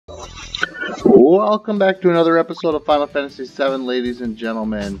Welcome back to another episode of Final Fantasy VII, ladies and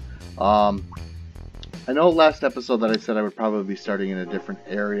gentlemen. I know last episode that I said I would probably be starting in a different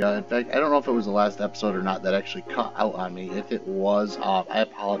area. In fact, I don't know if it was the last episode or not that actually cut out on me. If it was, I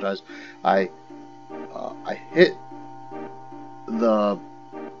apologize. I hit the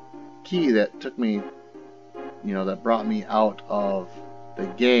key that took me, that brought me out of the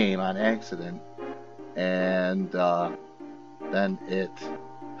game on accident, and then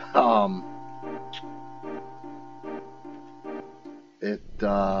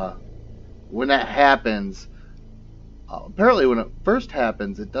when that happens, apparently when it first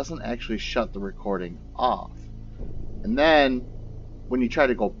happens, it doesn't actually shut the recording off. And then when you try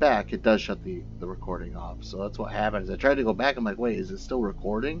to go back, it does shut the recording off. So that's what happens. I tried to go back, I'm like, wait, is it still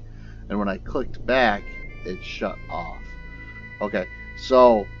recording? And when I clicked back, it shut off. Okay,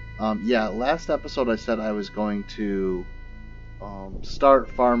 so, yeah, last episode I said I was going to start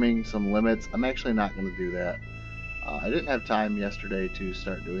farming some limits. I'm actually not going to do that. I didn't have time yesterday to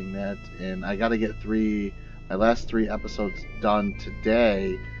start doing that, and I got to get my last 3 episodes done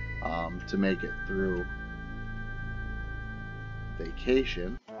today to make it through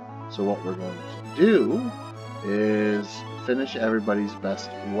vacation. So what we're going to do is finish everybody's best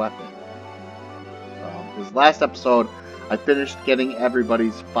weapon. Because last episode I finished getting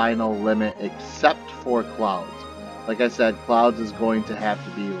everybody's final limit except for Clouds. Like I said, Clouds is going to have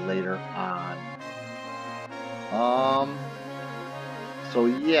to be later on. So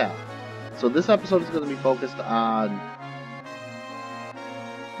yeah. So this episode is going to be focused on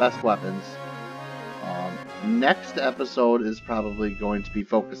best weapons. Next episode is probably going to be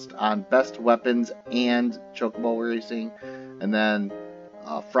focused on best weapons and chocobo racing. And then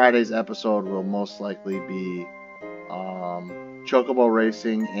Friday's episode will most likely be chocobo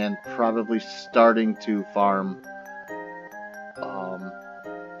racing and probably starting to farm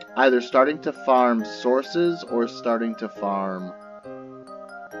either starting to farm sources or starting to farm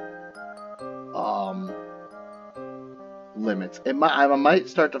limits. I might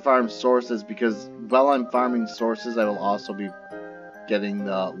start to farm sources because while I'm farming sources, I will also be getting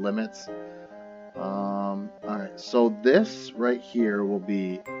the limits. Alright, so this right here will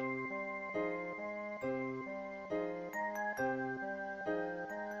be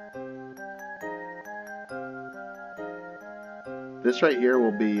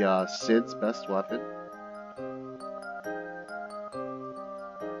Cid's best weapon.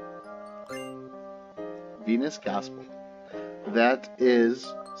 Venus Gospel. That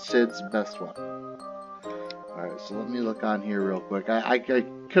is Cid's best weapon. Alright, so let me look on here real quick. I could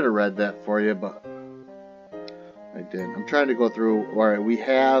have read that for you, but I didn't. I'm trying to go through. Alright, we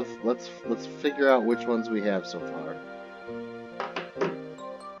have, let's figure out which ones we have so far.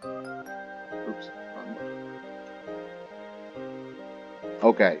 Oops.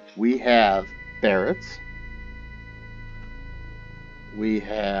 Okay, we have Barrett's. We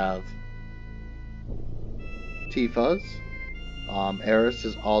have Tifa's. Eris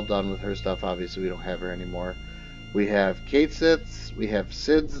is all done with her stuff. Obviously, we don't have her anymore. We have Kate's. We have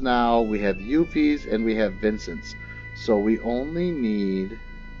Cid's now. We have Yuffie's, and we have Vincent's. So we only need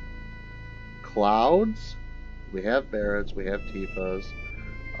Clouds. We have Barrett's. We have Tifa's.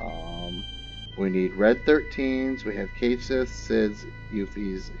 We need Red 13's. We have Kate's, Cid's,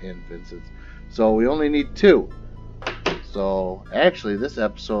 Yuffie's, and Vincent's. So we only need 2. So actually, this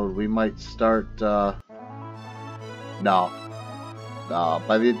episode we might start. No.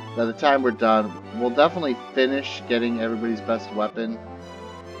 By the time we're done, we'll definitely finish getting everybody's best weapon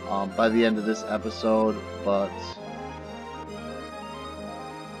by the end of this episode, but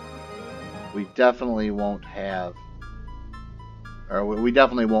we definitely won't have, or we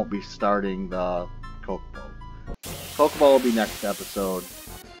definitely won't be starting the Chocobo. Chocobo will be next episode,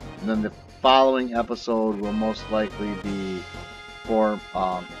 and then the following episode will most likely be for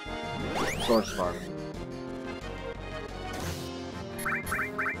source farming.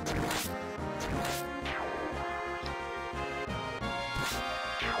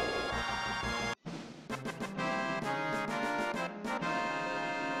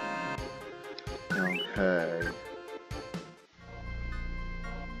 Okay.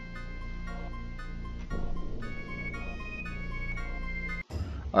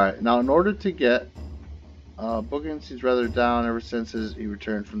 Alright, now in order to get Boogans, he's rather down ever since he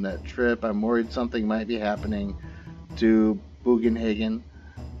returned from that trip. I'm worried something might be happening to Bugenhagen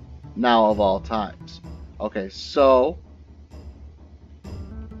now of all times. Okay, so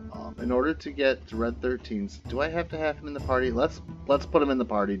in order to get to Red 13's, do I have to have him in the party? Let's put him in the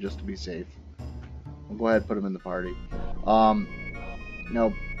party just to be safe. We'll go ahead and put him in the party.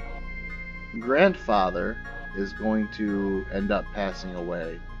 Now, Grandfather is going to end up passing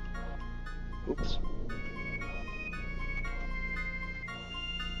away. Oops.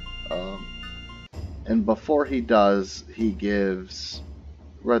 Um, and before he does, he gives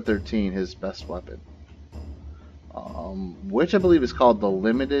Red 13 his best weapon, which I believe is called the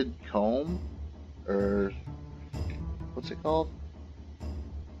Limited Comb, or what's it called?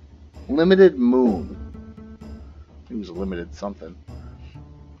 Limited Moon. It was a limited something.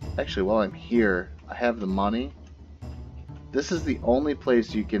 Actually, while I'm here, I have the money. This is the only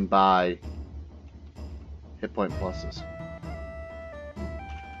place you can buy hit point pluses.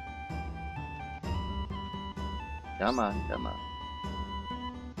 Come on, come on.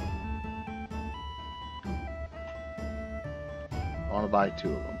 I want to buy 2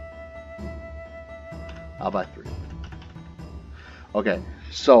 of them. I'll buy 3. Okay,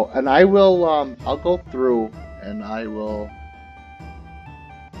 so, and I will, I'll go through and I will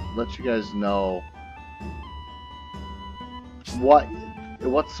let you guys know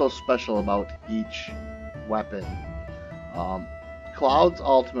what's so special about each weapon. Cloud's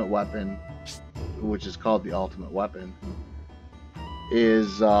ultimate weapon, which is called the ultimate weapon,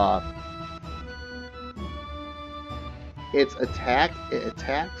 is its attack. It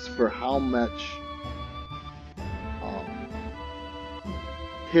attacks for how much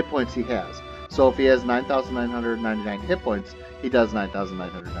hit points he has. So if he has 9,999 hit points, he does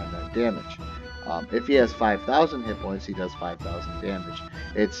 9,999 damage. If he has 5,000 hit points, he does 5,000 damage.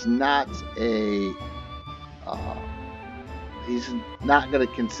 It's not a... he's not going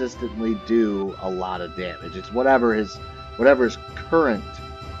to consistently do a lot of damage. It's whatever his current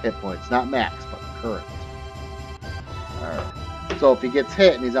hit points, not max, but current. Alright. So if he gets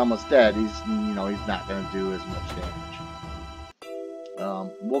hit and he's almost dead, he's not going to do as much damage.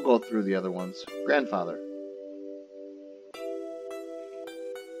 We'll go through the other ones. Grandfather.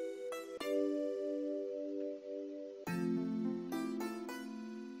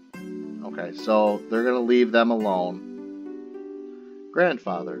 Okay, so they're going to leave them alone.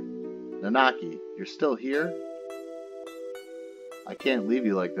 Grandfather. Nanaki, you're still here? I can't leave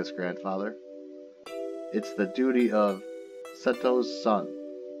you like this, Grandfather. It's the duty of Seto's son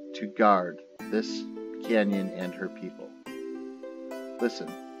to guard this canyon and her people. Listen,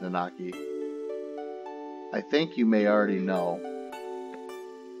 Nanaki. I think you may already know.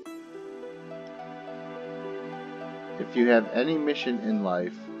 If you have any mission in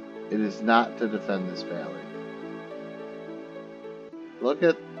life, it is not to defend this valley. Look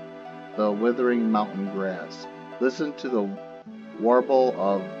at the withering mountain grass. Listen to the warble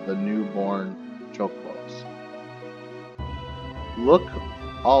of the newborn chocobos. Look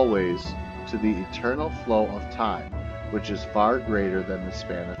always to the eternal flow of time, which is far greater than the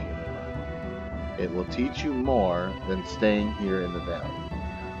span of human life. It will teach you more than staying here in the valley.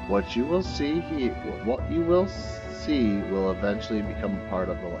 What you will see will eventually become a part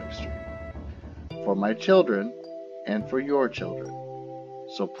of the life stream. For my children, and for your children.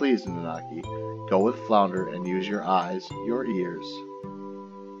 So please, Nanaki, go with Flounder and use your eyes, your ears.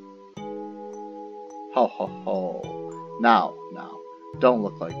 Ho ho ho. Now, don't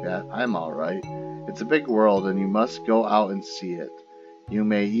look like that. I'm alright. It's a big world and you must go out and see it. You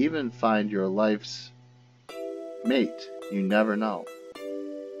may even find your life's mate. You never know.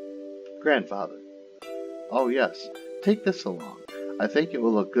 Grandfather. Oh yes, take this along. I think it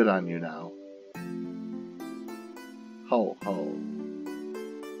will look good on you now. Ho ho.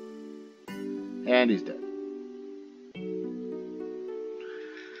 And he's dead.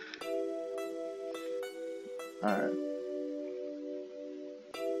 Alright.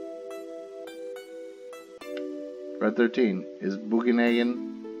 Red 13. Is Bugenhagen?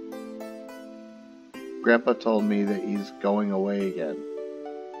 Grandpa told me that he's going away again.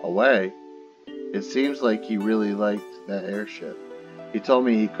 Away? It seems like he really liked that airship. He told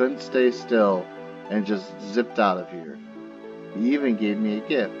me he couldn't stay still and just zipped out of here. He even gave me a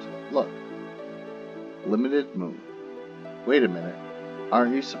gift. Look. Limited Moon. Wait a minute.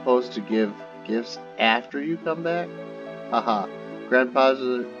 Aren't you supposed to give gifts after you come back? Haha. Grandpa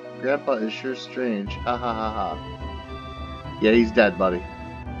is sure strange. Ha ha ha ha. Yeah, he's dead, buddy.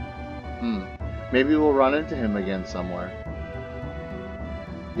 Maybe we'll run into him again somewhere.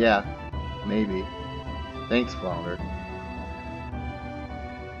 Yeah, maybe. Thanks, Flounder.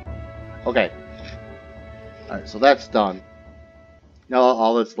 Okay. Alright, so that's done. Now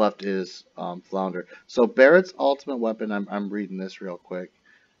all that's left is Flounder. So Barrett's ultimate weapon, I'm reading this real quick,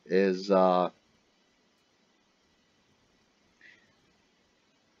 is the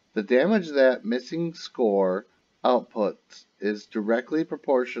damage that missing score outputs is directly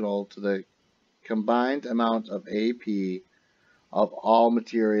proportional to the combined amount of AP of all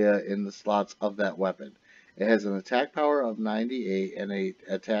materia in the slots of that weapon. It has an attack power of 98 and a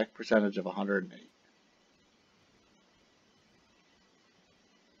attack percentage of 108.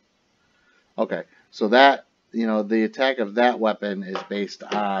 Okay, so that, you know, the attack of that weapon is based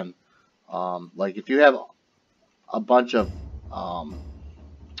on, like if you have a bunch of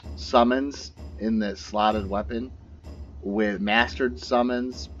summons in the slotted weapon with mastered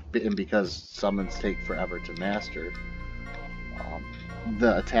summons, and because summons take forever to master,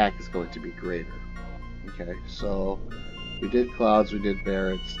 the attack is going to be greater. Okay, so we did Clouds, we did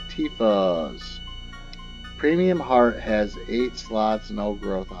Barrett's. Tifa's. Premium Heart has 8 slots, no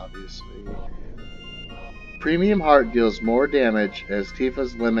growth, obviously. Premium Heart deals more damage as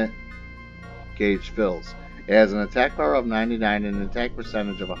Tifa's limit gauge fills. It has an attack power of 99 and an attack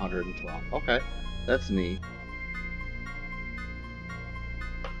percentage of 112. Okay, that's neat.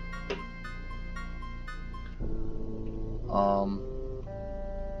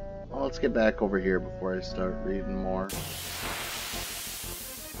 Well, let's get back over here before I start reading more.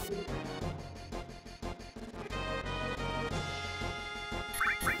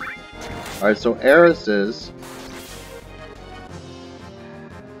 Alright, so Eris's,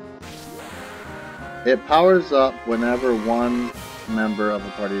 it powers up whenever one member of the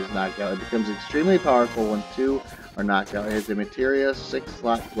party is knocked out. It becomes extremely powerful when 2 are knocked out. It has a Materia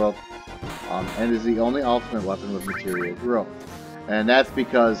 6-slot growth, and is the only ultimate weapon with Materia growth. And that's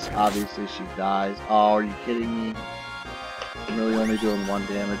because, obviously, she dies. Oh, are you kidding me? I'm really only doing 1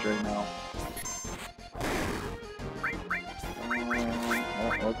 damage right now.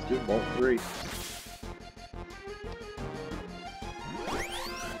 Well, let's do Bolt 3.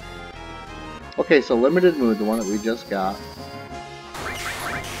 Okay, so Limited Moon, the one that we just got.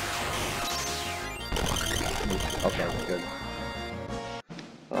 Okay, good.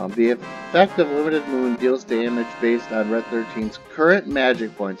 The effect of Limited Moon deals damage based on Red 13's current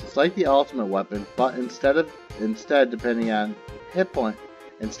magic points. It's like the ultimate weapon, but instead of depending on hit points,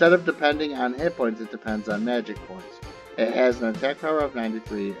 it depends on magic points. It has an attack power of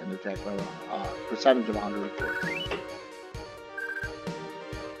 93 and an attack power percentage of 104.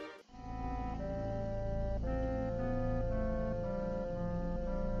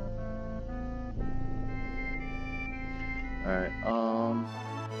 Alright,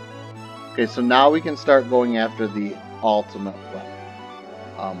 okay, so now we can start going after the ultimate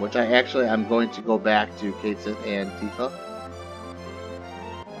weapon. Which I'm going to go back to Kate Sith and Tifa.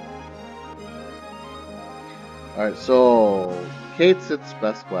 Alright, so Kate Sith's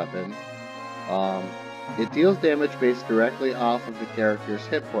best weapon. It deals damage based directly off of the character's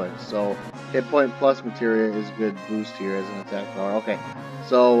hit points. So hit point plus materia is a good boost here as an attack power. Okay,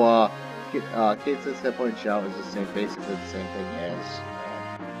 so Kate Sith's hit point shout is basically the same thing as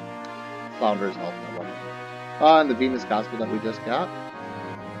Flounder's ultimate weapon. And the Venus Gospel that we just got.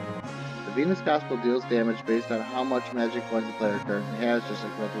 The Venus Gospel deals damage based on how much magic points the player currently has, just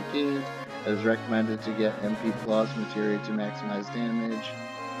like Red routines. It is recommended to get MP plus materia to maximize damage.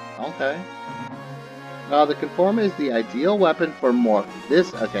 Okay. Now the Conforma is the ideal weapon for Morph.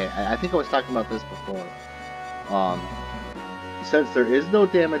 Okay, I think I was talking about this before. Since there is no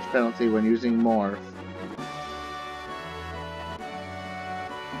damage penalty when using Morph.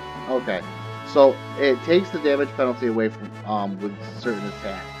 Okay, so it takes the damage penalty away from with certain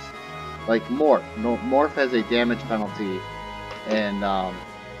attacks. Like Morph. No, Morph has a damage penalty, and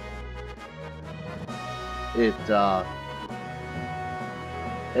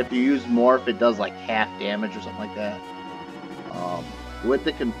if you use Morph, it does like half damage or something like that. With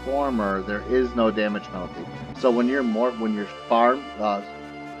the Conformer, there is no damage penalty. So when you're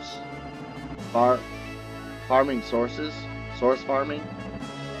farming source farming,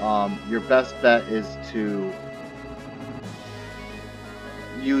 your best bet is to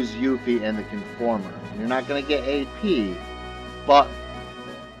use Yuffie and the Conformer. You're not going to get AP, but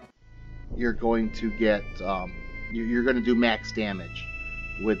you're going to get you're going to do max damage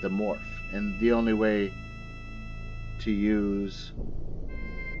with the Morph, and the only way to use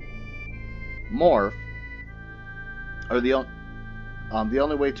Morph, or the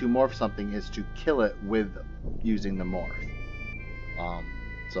only way to morph something is to kill it with using the Morph.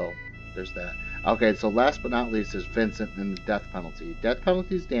 So there's that. Okay, so last but not least is Vincent and the Death Penalty. Death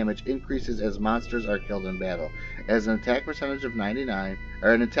Penalty's damage increases as monsters are killed in battle. It has an attack percentage of 99,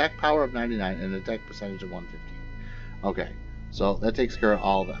 or an attack power of 99, and an attack percentage of 115. Okay, so that takes care of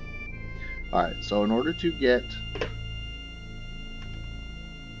all of them. Alright, so in order to get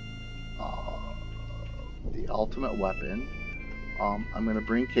the ultimate weapon, I'm going to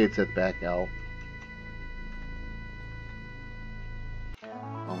bring Kate Sith back out.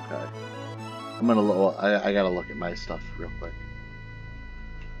 Okay. I gotta look at my stuff real quick.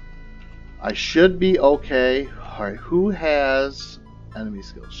 I should be okay. Alright, who has enemy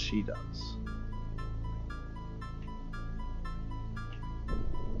skills? She does.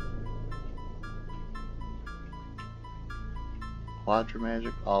 Quadra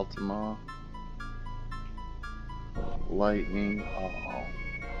Magic, Ultima, Lightning,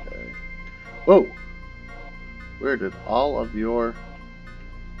 okay. Whoa! Where did all of your...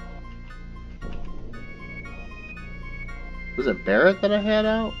 Was it Barrett that I had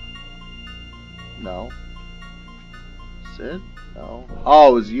out? No. Sid? No.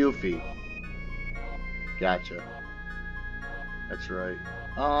 Oh, it was Yuffie. Gotcha. That's right.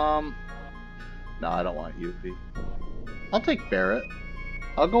 No, I don't want Yuffie. I'll take Barrett.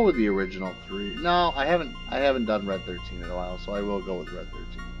 I'll go with the original 3. No, I haven't done Red 13 in a while, so I will go with Red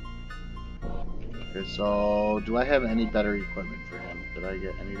 13. Okay, so do I have any better equipment for him? Did I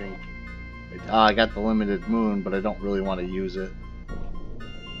get anything? I got the limited moon, but I don't really want to use it.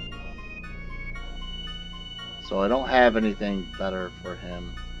 So I don't have anything better for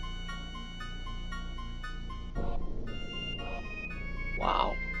him.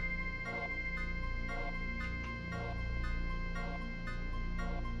 Wow.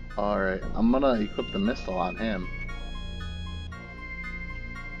 Alright, I'm gonna equip the missile on him.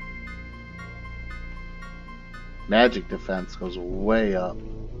 Magic defense goes way up.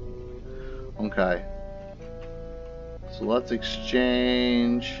 Okay. So let's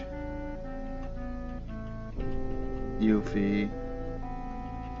exchange Yuffie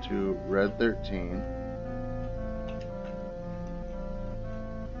to Red 13.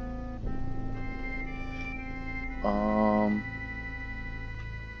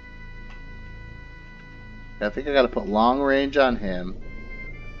 I think I gotta put long range on him.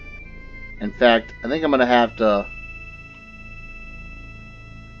 In fact, I think I'm gonna have to...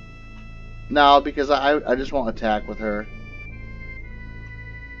 No, because I just won't attack with her.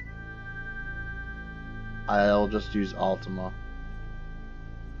 I'll just use Ultima.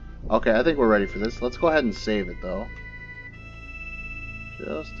 Okay, I think we're ready for this. Let's go ahead and save it, though.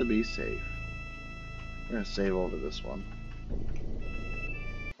 Just to be safe. We're gonna save over this one.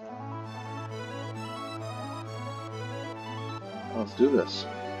 Let's do this.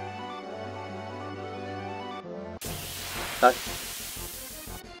 Okay.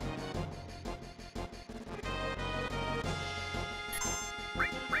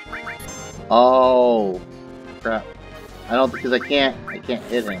 Oh crap! I don't, because I can't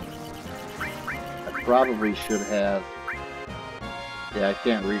hit him. I probably should have. Yeah, I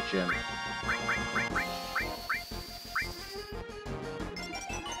can't reach him.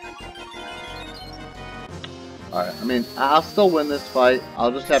 Alright, I mean, I'll still win this fight.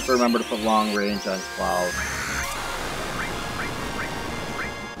 I'll just have to remember to put long range on Cloud.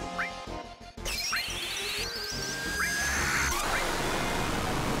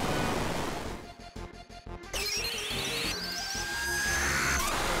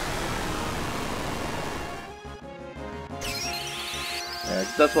 Yeah,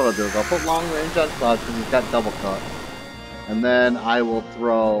 that's what I'll do. I'll put long range on Cloud because he's got double cut. And then I will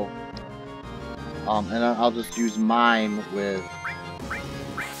throw... and I'll just use Mime with...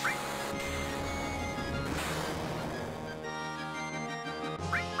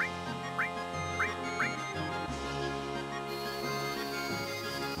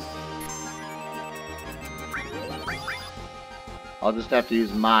 I'll just have to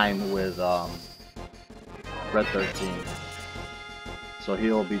use Mime with Red 13. So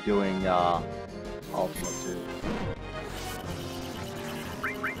he'll be doing Ultima too.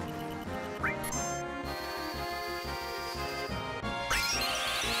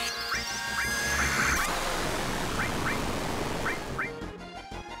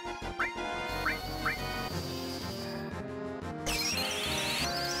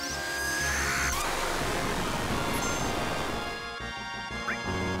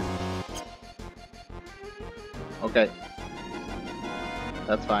 Okay.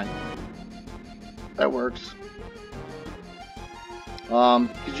 That's fine. That works.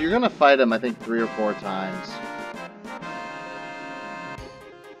 Because you're gonna fight him, I think, 3 or 4 times.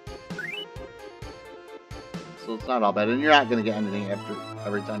 So it's not all bad, and you're not gonna get anything after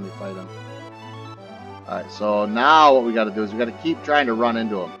every time you fight him. Alright, so now what we gotta do is we gotta keep trying to run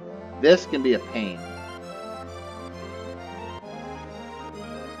into him. This can be a pain.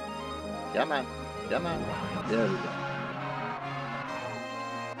 Come on. Come on. There we go.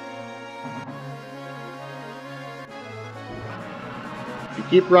 If you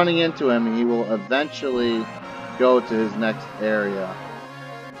keep running into him, he will eventually go to his next area.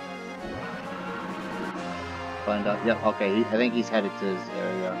 Find out. Yep, okay, I think he's headed to his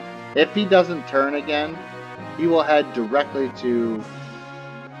area. If he doesn't turn again, he will head directly to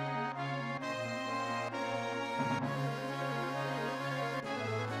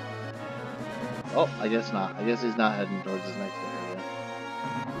Oh, I guess not. I guess he's not heading towards his next area.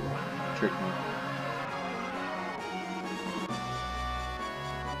 Trick me.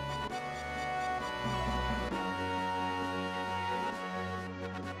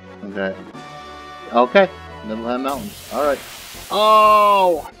 Okay. Okay. Middlehead Mountains. Alright.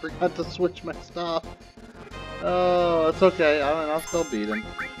 Oh! I forgot to switch my stuff. Oh, it's okay. I mean, I'll still beat him.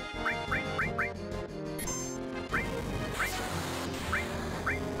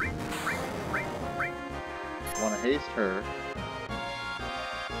 Want to haste her.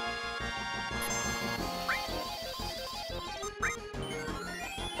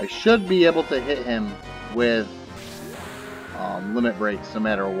 I should be able to hit him with limit breaks no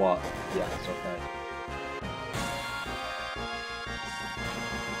matter what. Yeah, it's okay.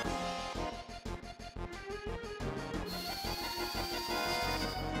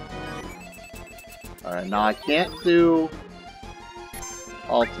 Alright, now I can't do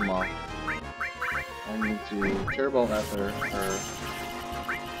Ultima. I need to Turbo Ether her.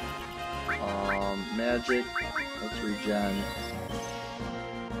 Magic. Let's regen.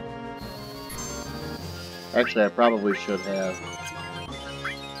 Actually, I probably should have.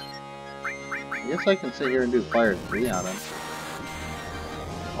 I guess I can sit here and do Fire 3 on him.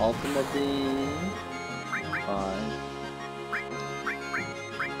 Ultima Beam. Fine.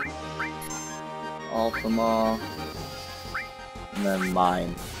 Ultima. And then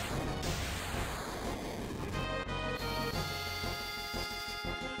mine.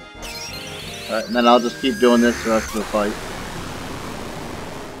 Alright, and then I'll just keep doing this the rest of the fight.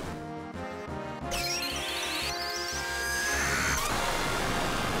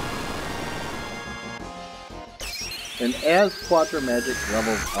 And as Quadra Magic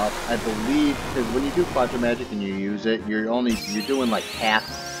levels up, I believe, because when you do Quadra Magic and you use it, you're doing like half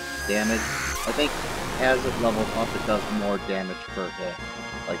damage. I think as it levels up, it does more damage per hit.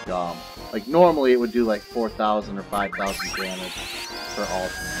 Like normally it would do like 4,000 or 5,000 damage per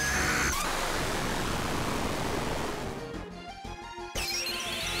ultimate.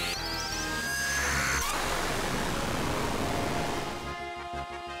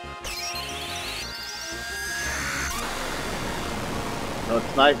 So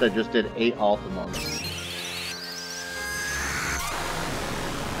it's nice I just did 8 Ultimas.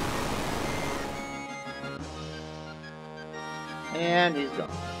 And he's done.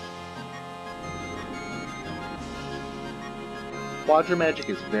 Quadra Magic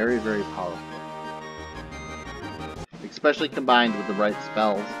is very, very powerful. Especially combined with the right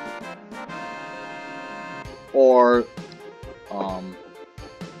spells. Or,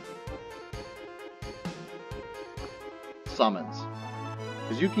 summons.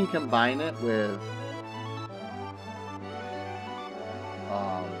 Because you can combine it with,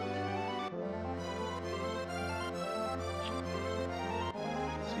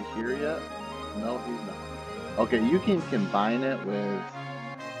 is he here yet? No, he's not. Okay, you can combine it with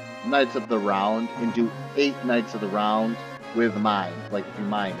Knights of the Round and do 8 Knights of the Round with mine, like if you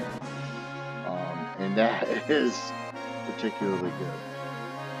mine it. And that is particularly good.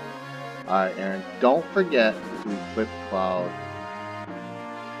 Alright, Aaron, don't forget to equip Cloud.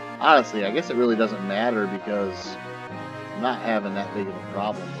 Honestly, I guess it really doesn't matter because I'm not having that big of a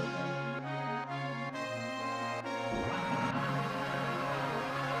problem with him.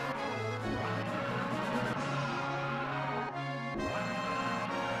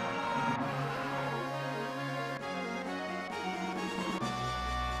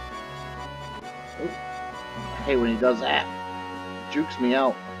 I hate when he does that. Jukes me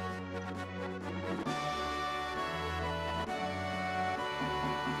out.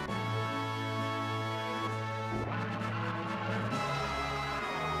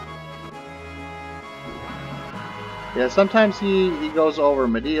 Yeah, sometimes he goes over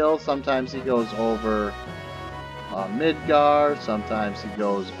Mediel, sometimes he goes over Midgar, sometimes he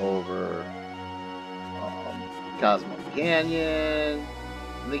goes over Cosmo Canyon.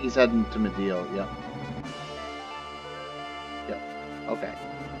 I think he's heading to Mediel, yep. Yep, okay.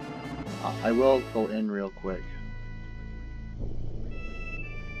 I will go in real quick.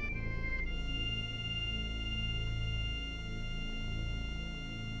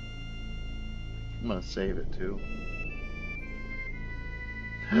 I'm gonna save it too.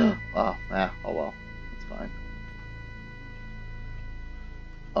 Oh, oh well, it's fine.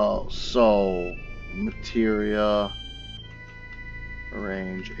 Oh, so materia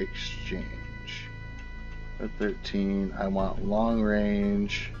range exchange. At 13, I want long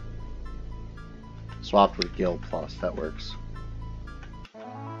range swapped with Gil Plus. That works.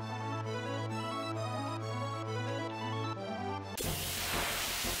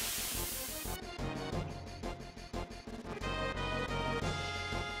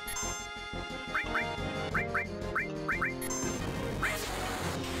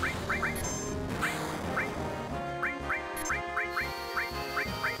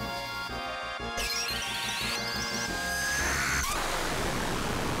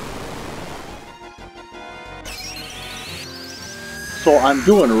 So I'm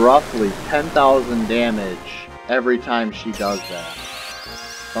doing roughly 10,000 damage every time she does that.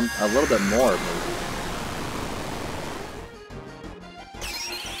 A little bit more, maybe.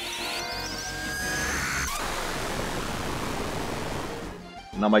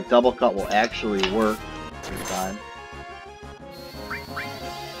 Now my double cut will actually work this time.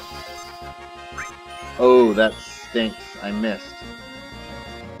 Oh, that stinks. I missed.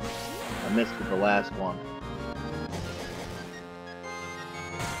 I missed with the last one.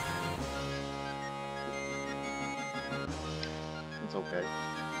 It's okay.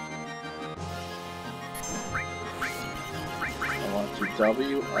 I want to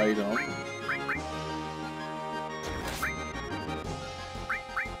W item.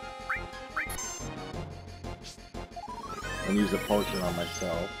 And use a potion on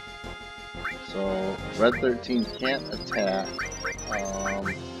myself. So, Red 13 can't attack,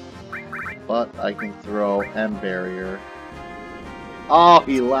 but I can throw M Barrier. Oh,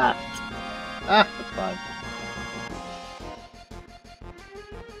 he left! Ah, that's fine.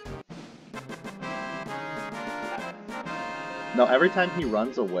 No, every time he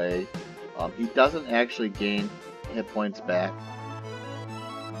runs away, he doesn't actually gain hit points back.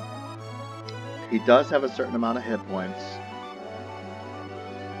 He does have a certain amount of hit points.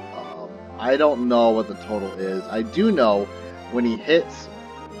 I don't know what the total is. I do know when he gets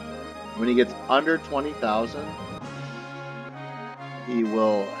under 20,000, he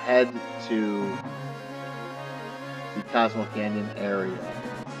will head to the Cosmo Canyon area.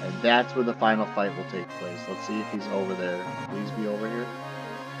 And that's where the final fight will take place. Let's see if he's over there. Please be over here.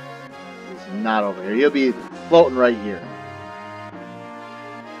 He's not over here. He'll be floating right here.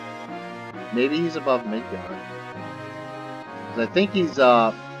 Maybe he's above Midgar. Because I think he's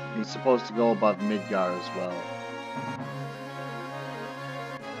supposed to go above Midgar as well.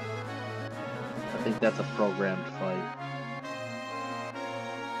 I think that's a programmed fight.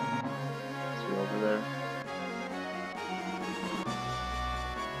 Is he over there?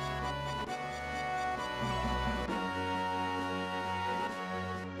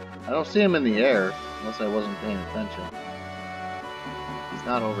 I don't see him in the air, unless I wasn't paying attention. He's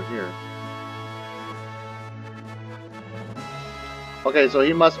not over here. Okay, so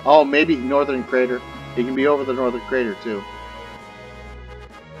he must... Oh, maybe Northern Crater. He can be over the Northern Crater, too.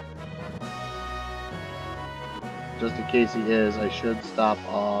 Just in case he is, I should stop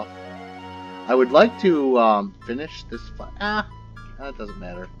off. I would like to finish this fight. That doesn't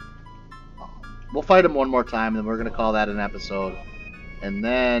matter. We'll fight him one more time, and then we're going to call that an episode. And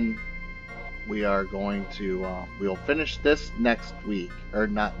then we are going to... we'll finish this next week. Or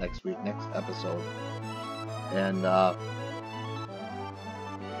not next week, next episode. And...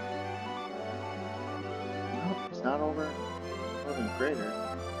 It's not over Northern Crater.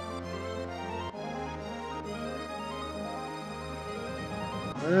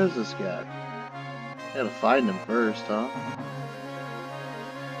 Where is this guy? Gotta find him first, huh?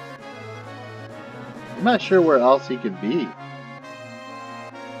 I'm not sure where else he could be.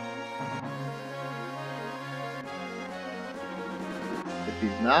 If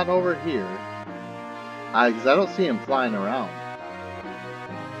he's not over here... because I don't see him flying around.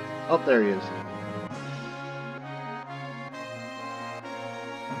 Oh, there he is.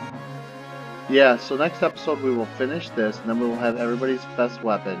 Yeah, so next episode we will finish this, and then we will have everybody's best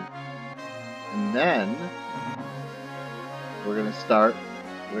weapon. And then, we're going to start,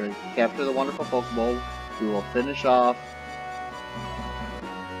 we're going to capture the wonderful Pokeball. We will finish off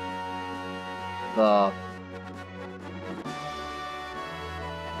the...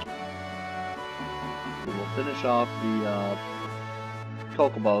 We will finish off the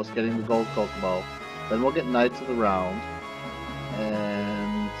Chocobos, getting the gold Chocobo. Then we'll get Knights of the Round.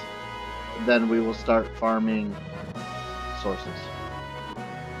 And... then we will start farming sources.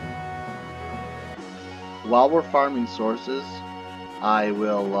 While we're farming sources, I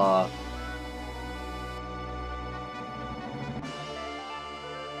will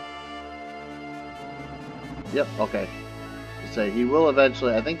yep, okay. So say he will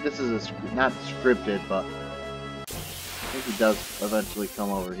eventually, I think this is not scripted, but I think he does eventually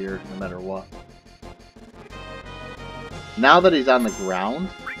come over here no matter what. Now that he's on the ground,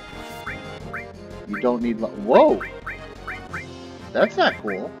 you don't need... Whoa! That's not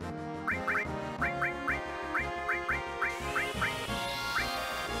cool.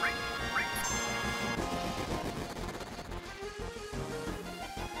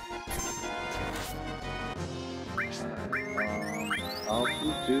 I'll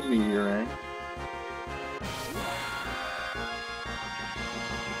do Meteorite.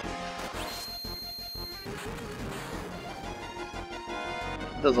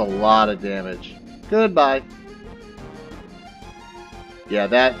 Does a lot of damage. Goodbye. Yeah,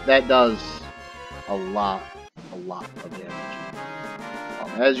 that does a lot of damage.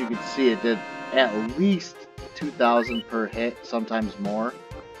 As you can see, it did at least 2,000 per hit, sometimes more,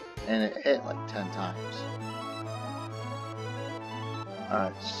 and it hit like 10 times.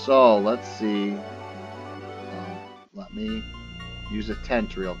 Alright, so let's see. Let me use a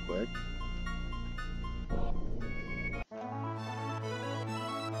tent real quick.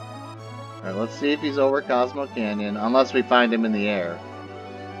 Alright, let's see if he's over Cosmo Canyon, unless we find him in the air.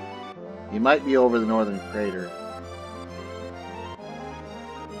 He might be over the northern crater.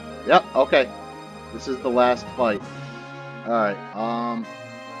 Yep, okay. This is the last fight. Alright,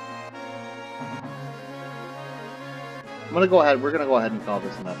 we're gonna go ahead and call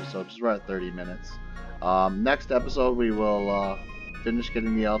this an episode, because we're at 30 minutes. Next episode we will finish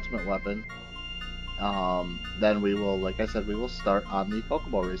getting the ultimate weapon. Then we will, like I said, we will start on the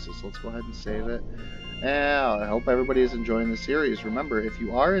Chocobo races. So let's go ahead and save it. And I hope everybody is enjoying the series. Remember, if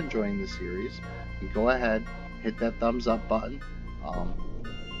you are enjoying the series, you go ahead, hit that thumbs up button.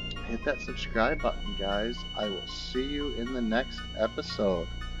 Hit that subscribe button, guys. I will see you in the next episode.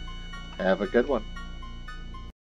 Have a good one.